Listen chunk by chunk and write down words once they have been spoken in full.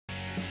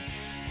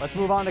Let's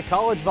move on to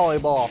college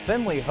volleyball.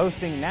 Findlay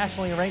hosting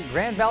nationally ranked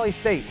Grand Valley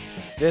State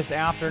this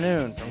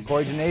afternoon. From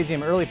Corey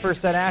Gymnasium, early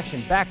first set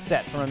action. Back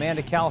set from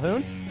Amanda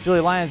Calhoun. Julie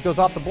Lyons goes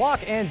off the block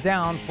and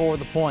down for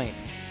the point.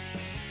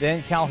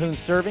 Then Calhoun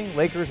serving.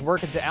 Lakers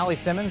work it to Allie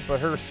Simmons, but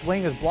her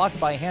swing is blocked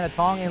by Hannah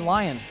Tong and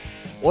Lyons.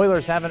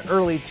 Oilers have an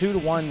early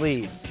 2-1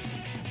 lead.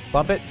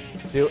 Bump it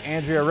to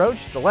Andrea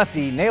Roach. The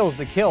lefty nails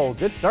the kill.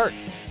 Good start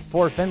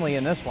for Findlay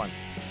in this one.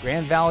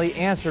 Grand Valley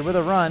answered with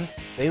a run.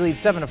 They lead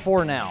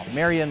 7-4 now.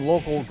 Marion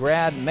local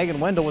grad Megan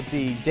Wendell with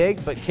the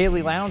dig, but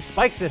Kaylee Lowndes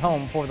spikes it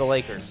home for the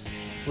Lakers.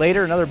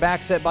 Later, another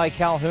back set by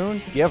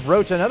Calhoun. Give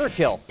Roach another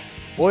kill.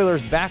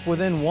 Oilers back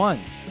within one.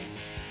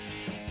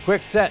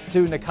 Quick set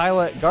to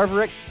Nikayla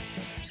Garverick.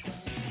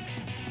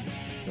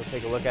 We'll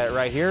take a look at it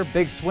right here.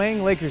 Big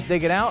swing. Lakers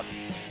dig it out.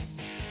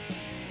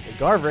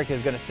 Garverick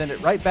is going to send it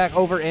right back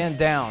over and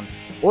down.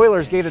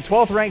 Oilers gave the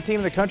 12th ranked team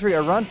in the country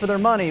a run for their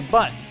money,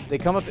 but they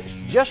come up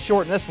just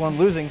short in this one,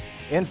 losing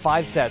in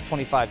 5 sets,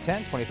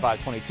 25-10,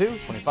 25-22,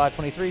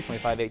 25-23,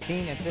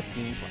 25-18, and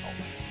 15-12.